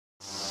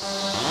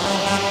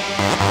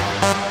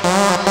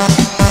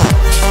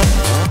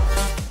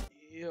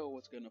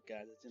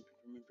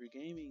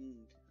Gaming,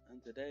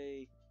 and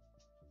today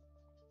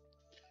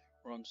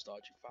we're on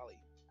Stardew Valley.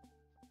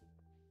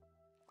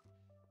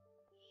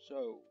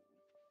 So,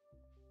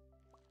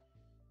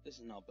 this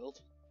is now built.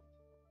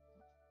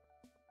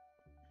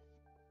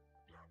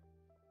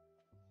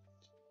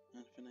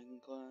 Anything I can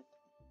collect?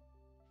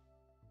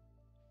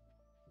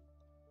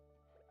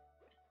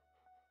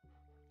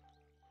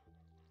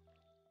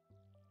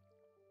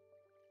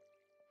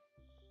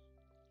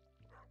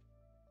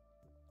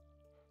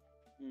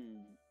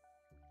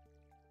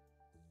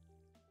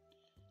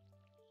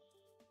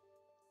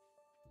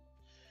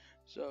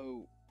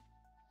 So,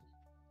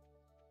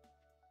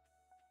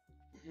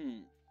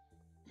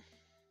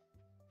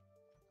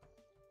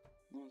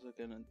 what was I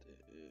gonna do?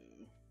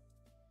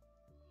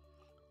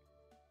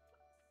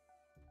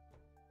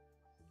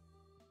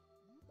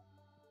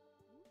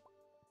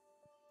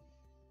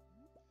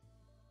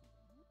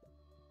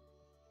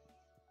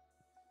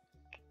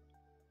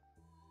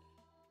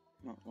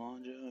 Not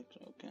larger,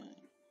 okay.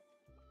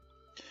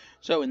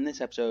 So in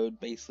this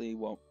episode, basically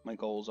what my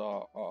goals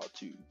are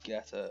to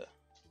get a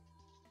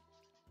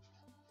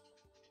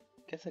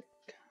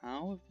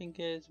cow, I think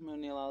it is. I'm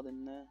only allowed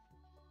in there.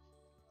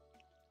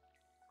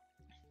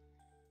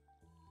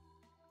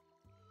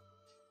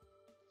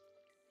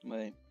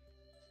 Wait.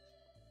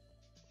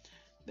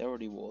 They're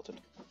already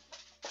watered.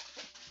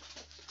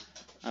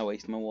 I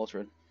wasted my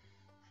watering.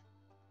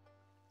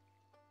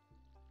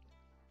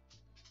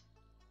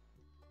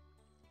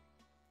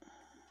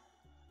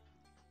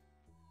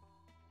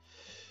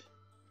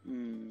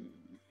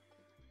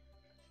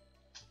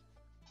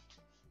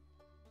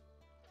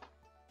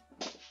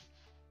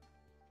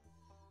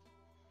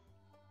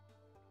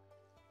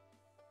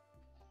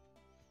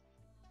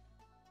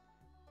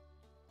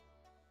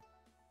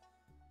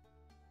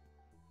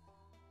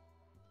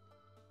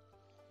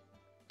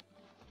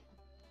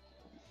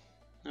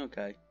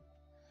 Okay.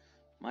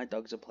 My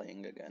dogs are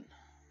playing again.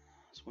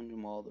 I was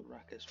wondering what all the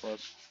ruckus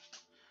was.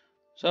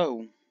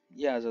 So,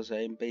 yeah, as I was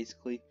saying,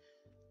 basically,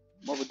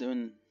 what we're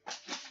doing...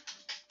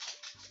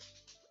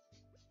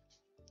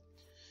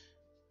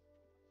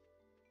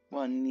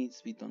 What needs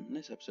to be done in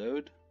this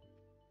episode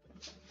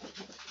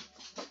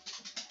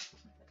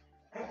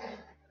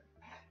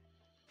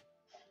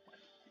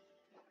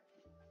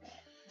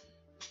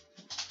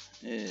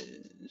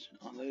is...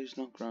 Are those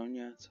not grown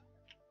yet?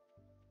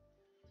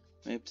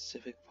 Maybe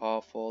Pacific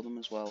Par for them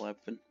as well,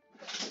 everything.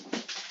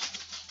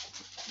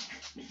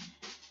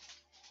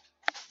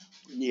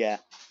 Yeah.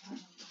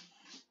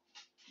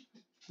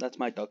 That's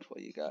my dog for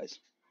you guys.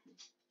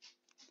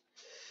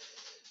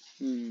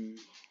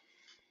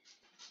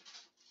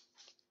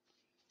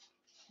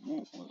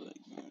 What was I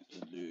going to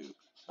do?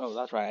 Oh,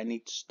 that's right, I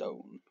need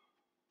stone.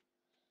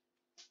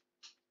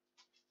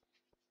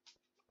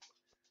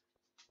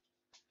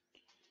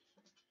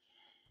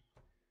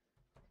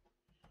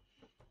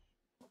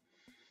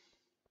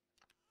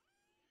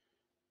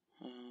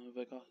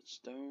 Have I got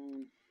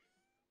stone?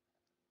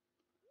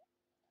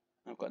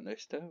 I've got no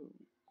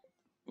stone.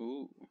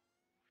 Ooh.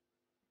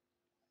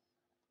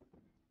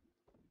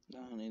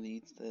 That only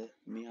leads to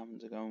me having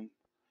to go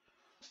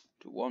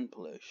to one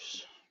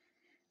place.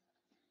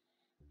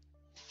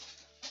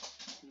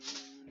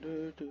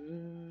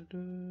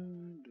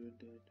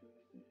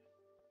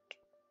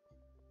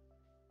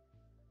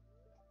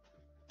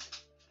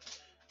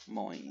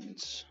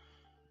 Mines.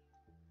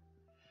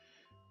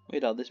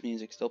 Wait, oh, this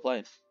music's still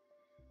playing.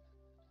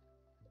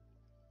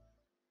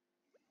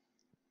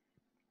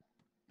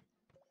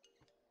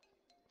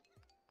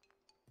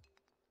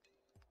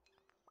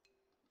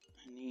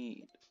 I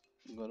need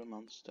a good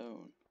amount of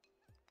stone.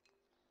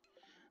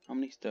 How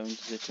many stones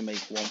is it to make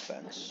one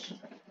fence?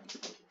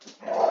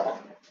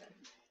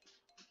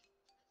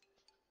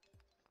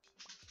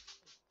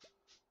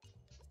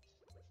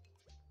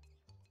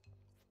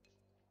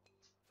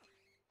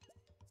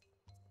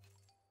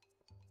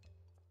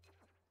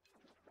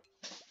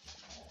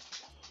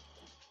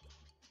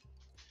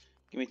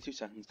 Give me 2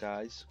 seconds,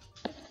 guys.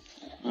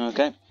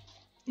 Okay,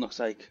 looks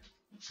like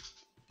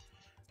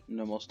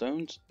no more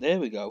stones. There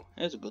we go.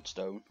 There's a good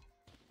stone.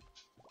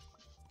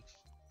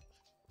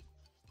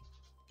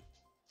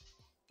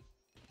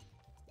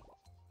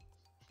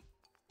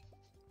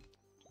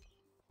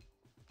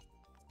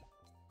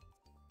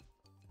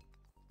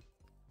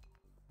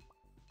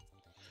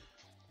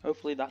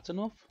 Hopefully that's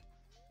enough.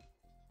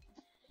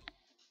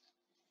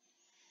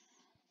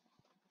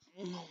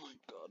 Oh my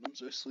god, I'm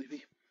so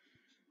sleepy.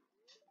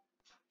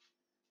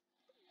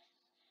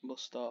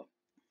 Bus stop.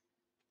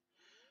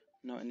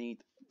 No, I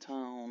need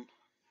town.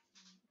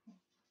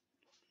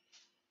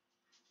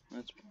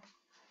 Let's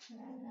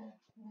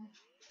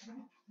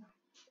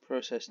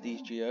process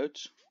these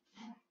geodes.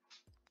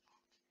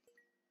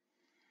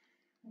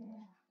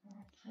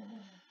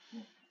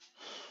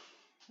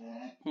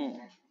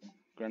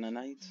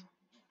 Granite.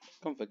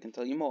 Comfort can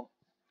tell you more.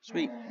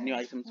 Sweet. New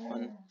item to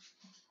put in.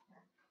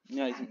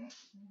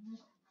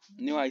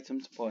 New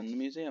item to put in the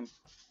museum.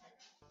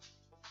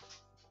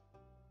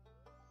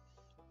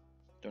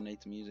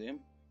 Donate to museum.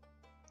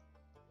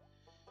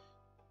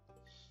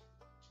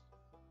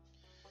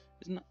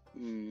 There's not.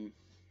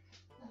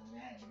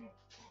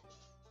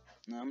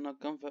 No, I'm not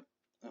Gunther.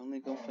 Only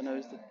Gunther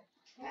knows the.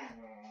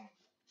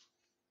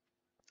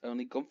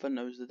 Only Gunther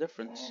knows the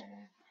difference.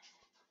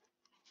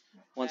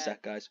 One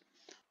sec, guys.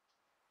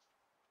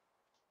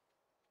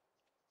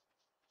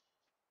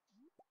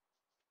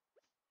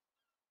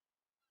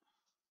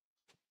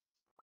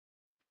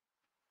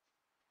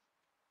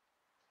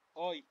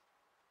 Oi,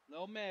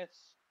 little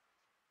miss.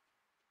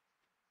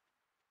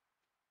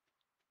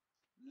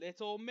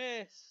 Little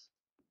miss.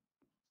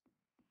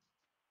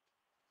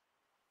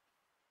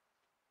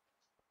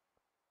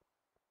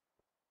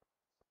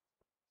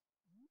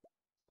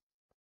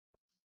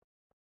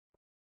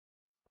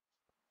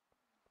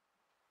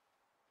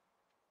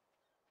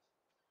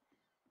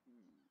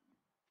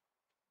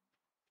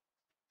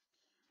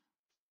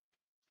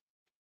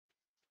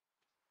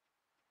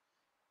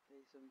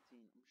 Day 17.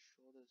 I'm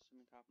sure there's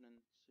something happening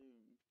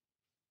soon.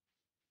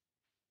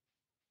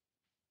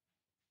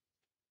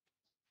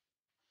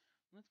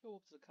 Let's go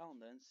up to the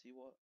calendar and see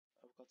what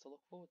I've got to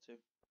look forward to.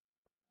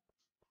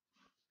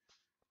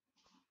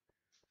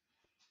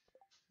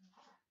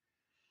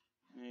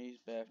 His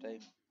birthday.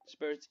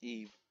 Spirit's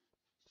Eve.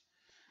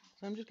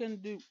 So I'm just gonna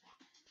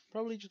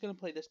probably just gonna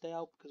play this day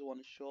out because I want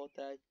a short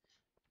day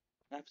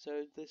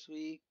episode this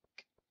week.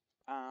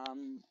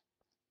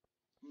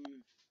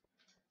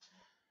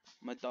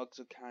 My dogs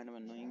are kind of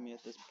annoying me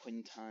at this point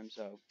in time,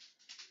 so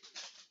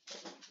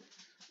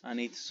I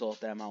need to sort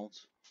them out.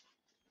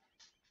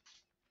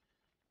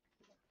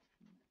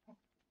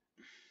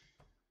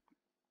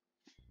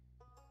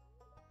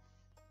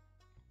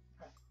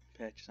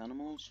 Purchase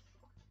animals.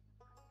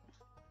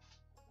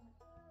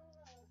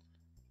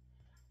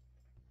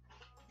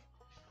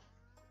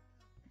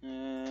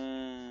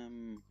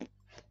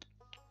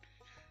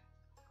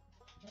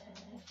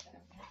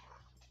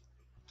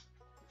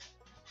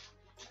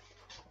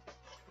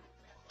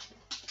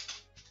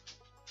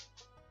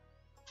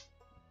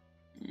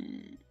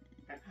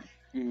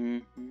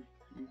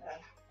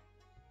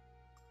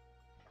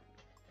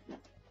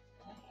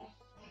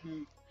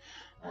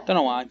 Don't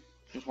know why.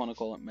 Just want to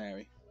call it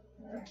Mary.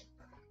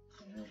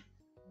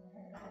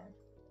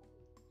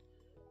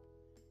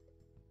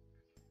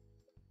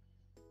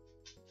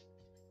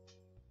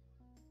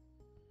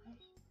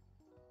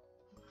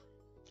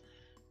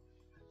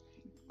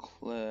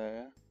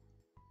 Claire.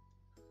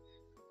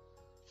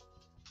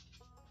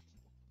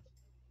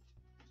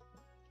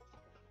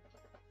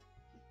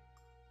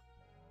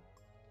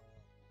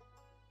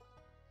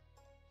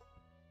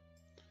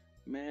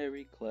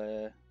 Mary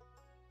Claire.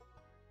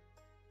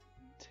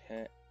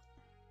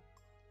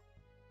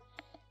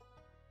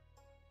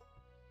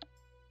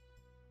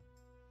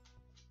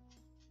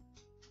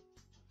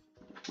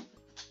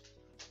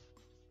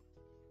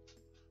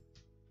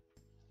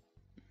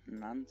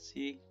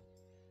 Nancy.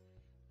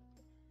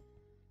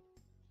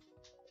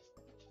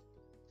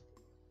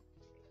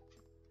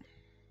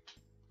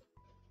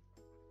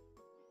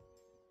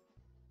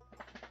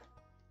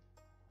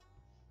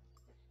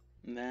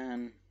 And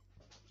then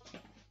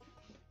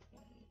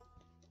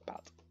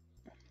Pat.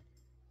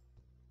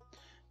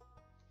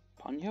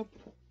 Ponyo?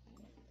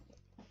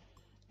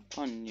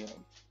 Ponyo.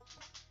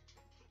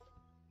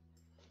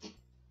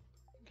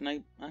 Can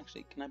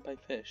I buy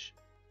fish?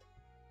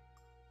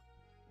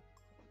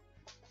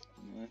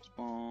 Let's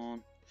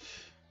spawn.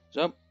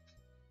 So,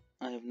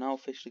 I have now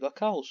officially got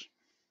cows.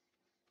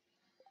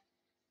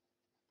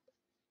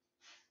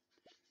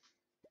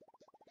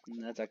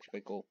 And that's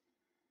actually quite cool.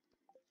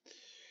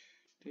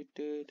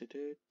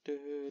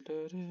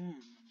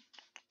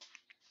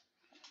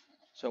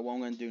 So what I'm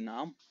going to do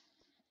now,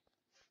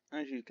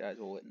 as you guys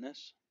will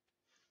witness,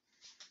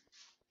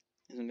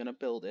 is I'm going to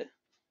build it.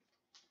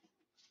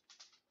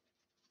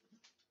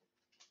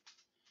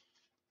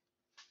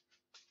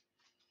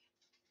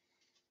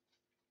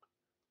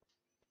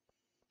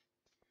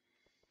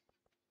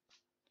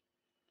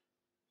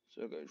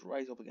 So it goes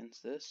right up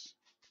against this.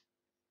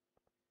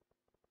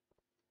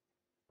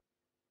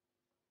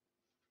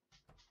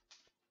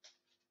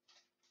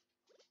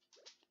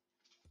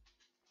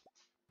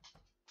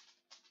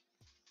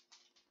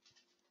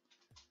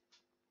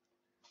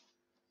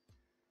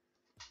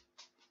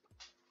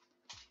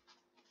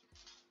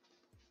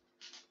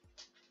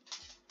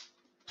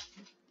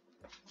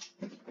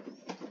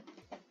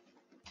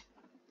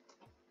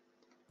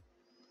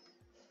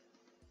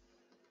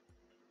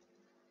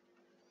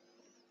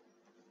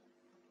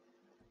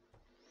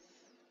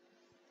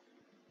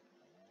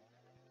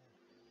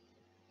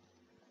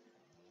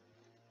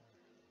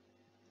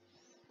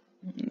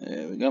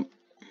 There we go.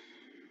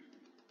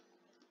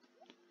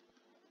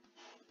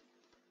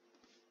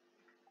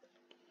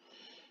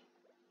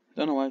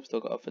 Don't know why I've still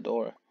got a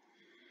fedora.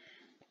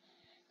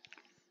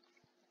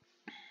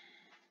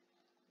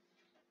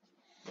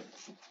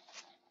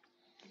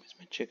 Where's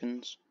my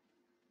chickens?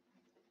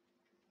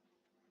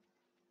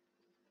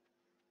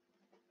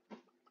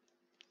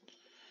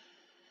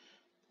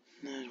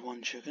 There's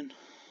one chicken.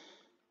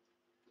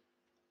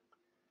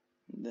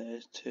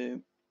 There's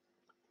two.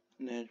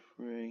 There's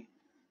three.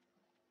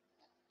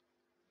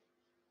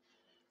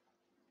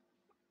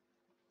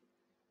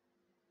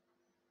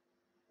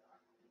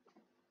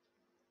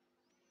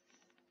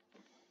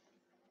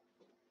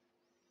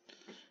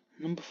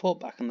 Number 4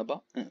 back in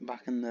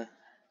the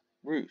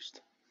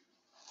roost.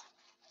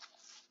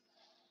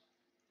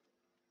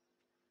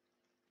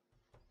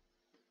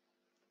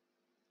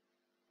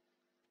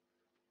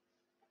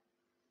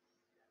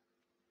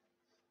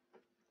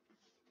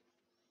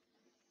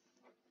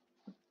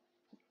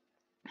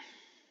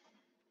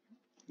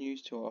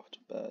 Used to off to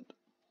bed.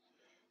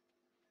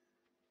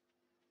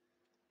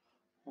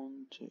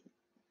 1, 2,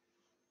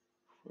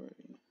 3.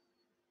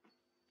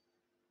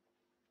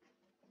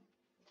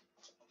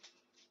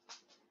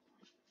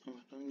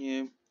 On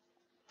you.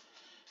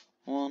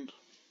 1,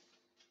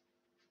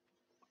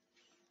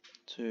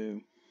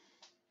 2,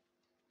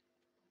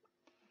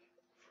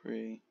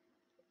 3,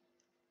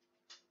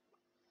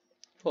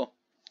 4.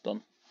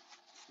 Done.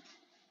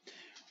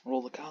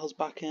 Roll the cows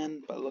back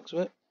in by the looks of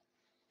it.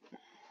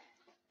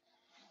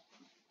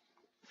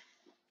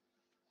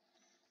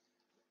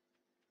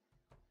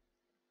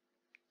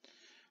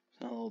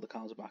 So all the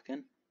cows are back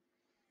in.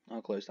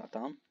 I'll close that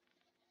down.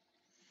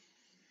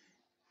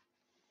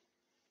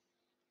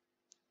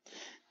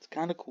 It's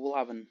kind of cool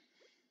having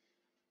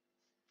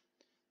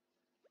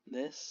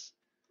this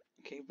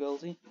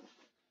capability.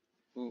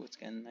 Ooh, it's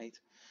getting night.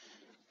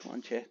 Come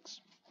on,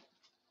 chicks.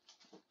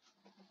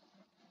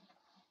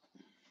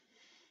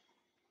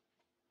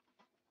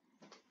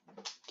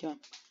 Come on.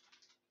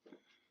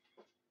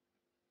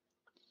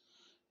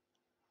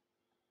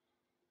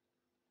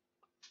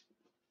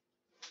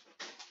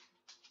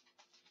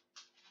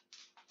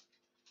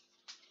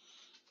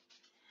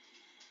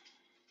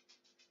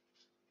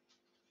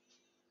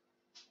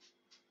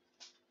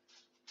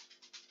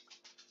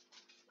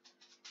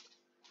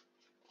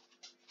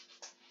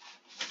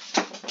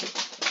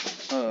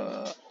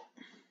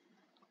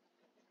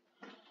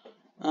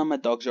 And my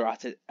dogs are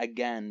at it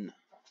again.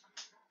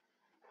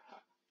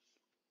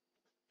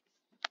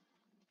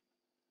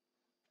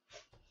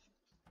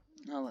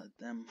 I'll let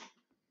them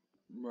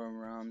run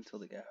around until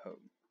they get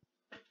home.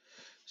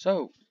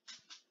 So,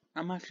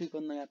 I'm actually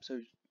cutting the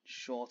episode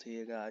short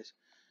here, guys.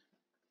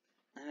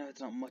 I know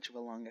it's not much of a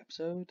long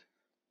episode.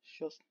 It's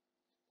just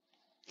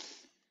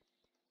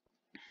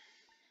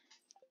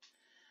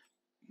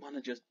want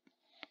to just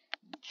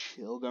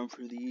chill going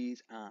through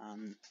these,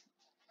 and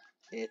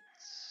it's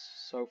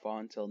so far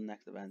until the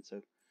next event,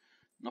 so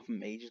nothing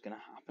major is going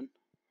to happen.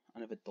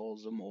 And if it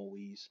does, I'm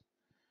always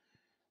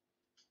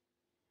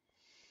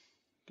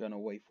going to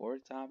wait for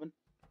it to happen.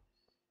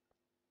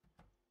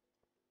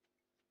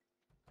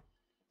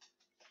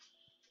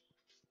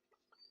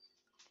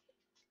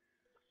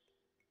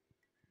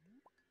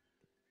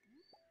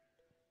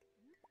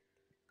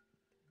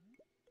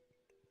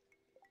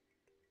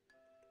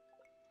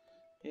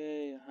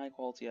 Yay, high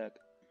quality egg.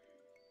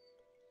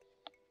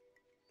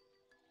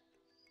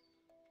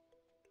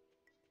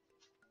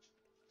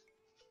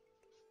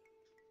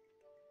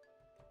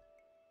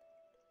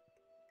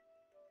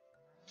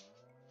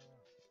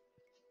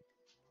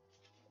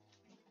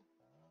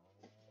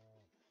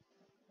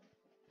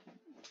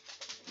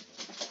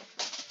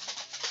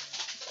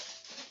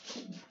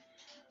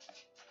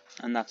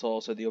 And that's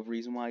also the other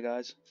reason why,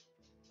 guys.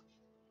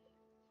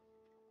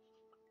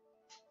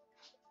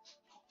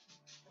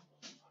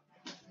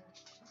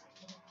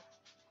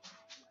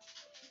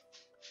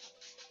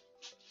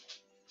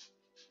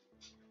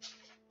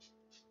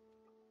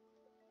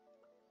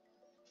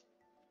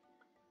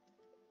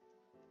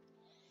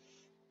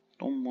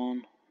 Done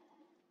one.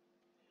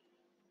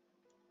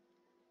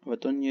 Have I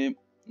done you?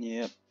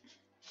 Yep.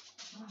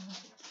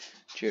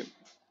 Chew.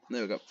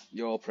 There we go.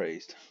 You're all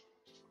praised.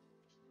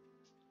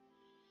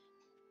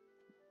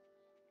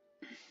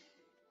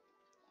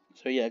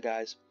 So yeah,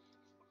 guys.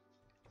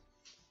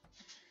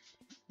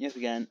 Yet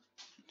again,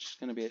 it's just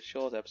going to be a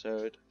short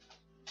episode.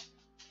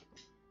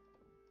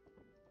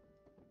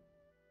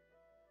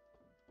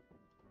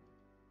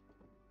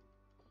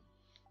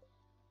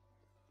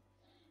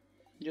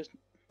 Just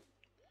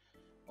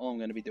all I'm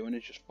going to be doing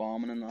is just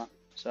farming and that.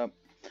 So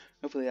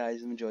hopefully you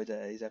guys have enjoyed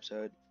today's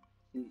episode.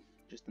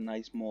 Just a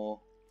nice, more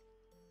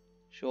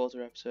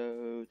shorter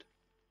episode.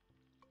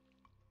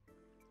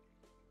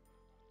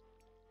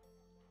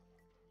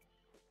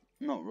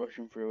 Not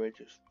rushing through it,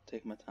 just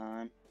taking my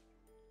time.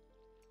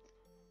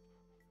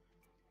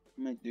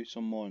 I might do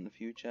some more in the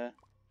future.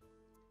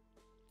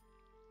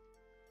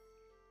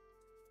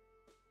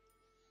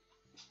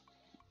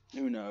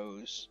 Who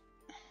knows?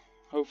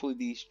 Hopefully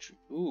these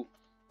ooh.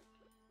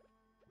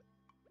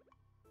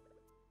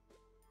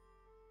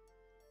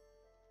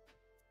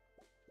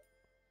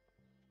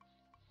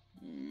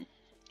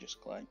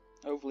 Just clay.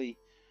 Hopefully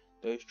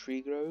those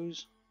tree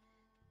grows,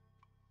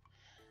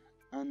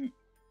 and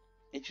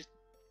it just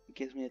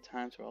gives me a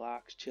time to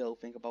relax, chill,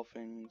 think about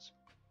things,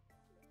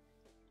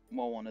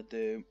 what I want to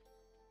do,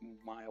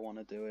 why I want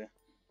to do it.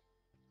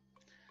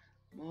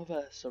 More of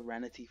a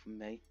serenity for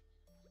me.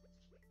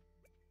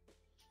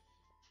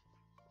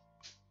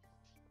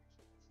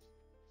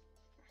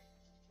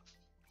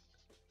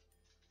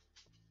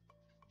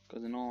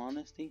 Because in all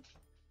honesty,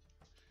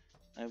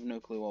 I have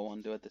no clue what I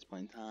want to do at this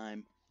point in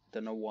time.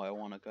 Don't know where I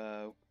want to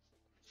go.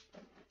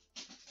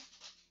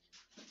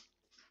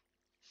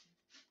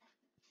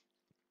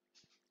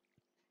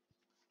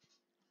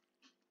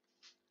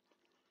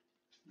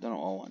 don't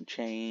all want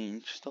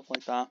change, stuff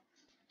like that.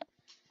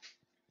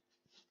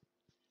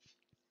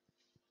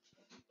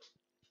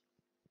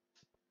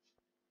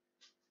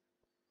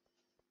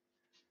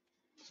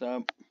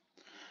 So,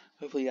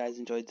 hopefully you guys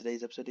enjoyed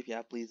today's episode. If you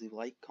have, please leave a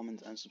like,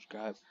 comment, and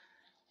subscribe.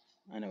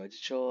 I know it's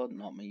short,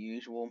 not my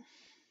usual,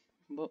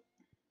 but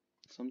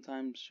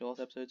sometimes short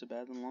episodes are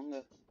better than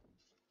longer.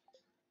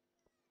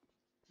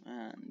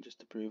 And just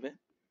to prove it,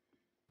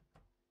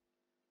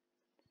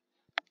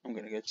 I'm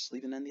gonna go to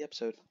sleep and end the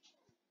episode.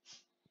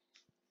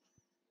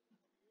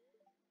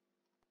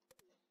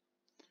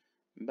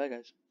 Bye,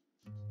 guys.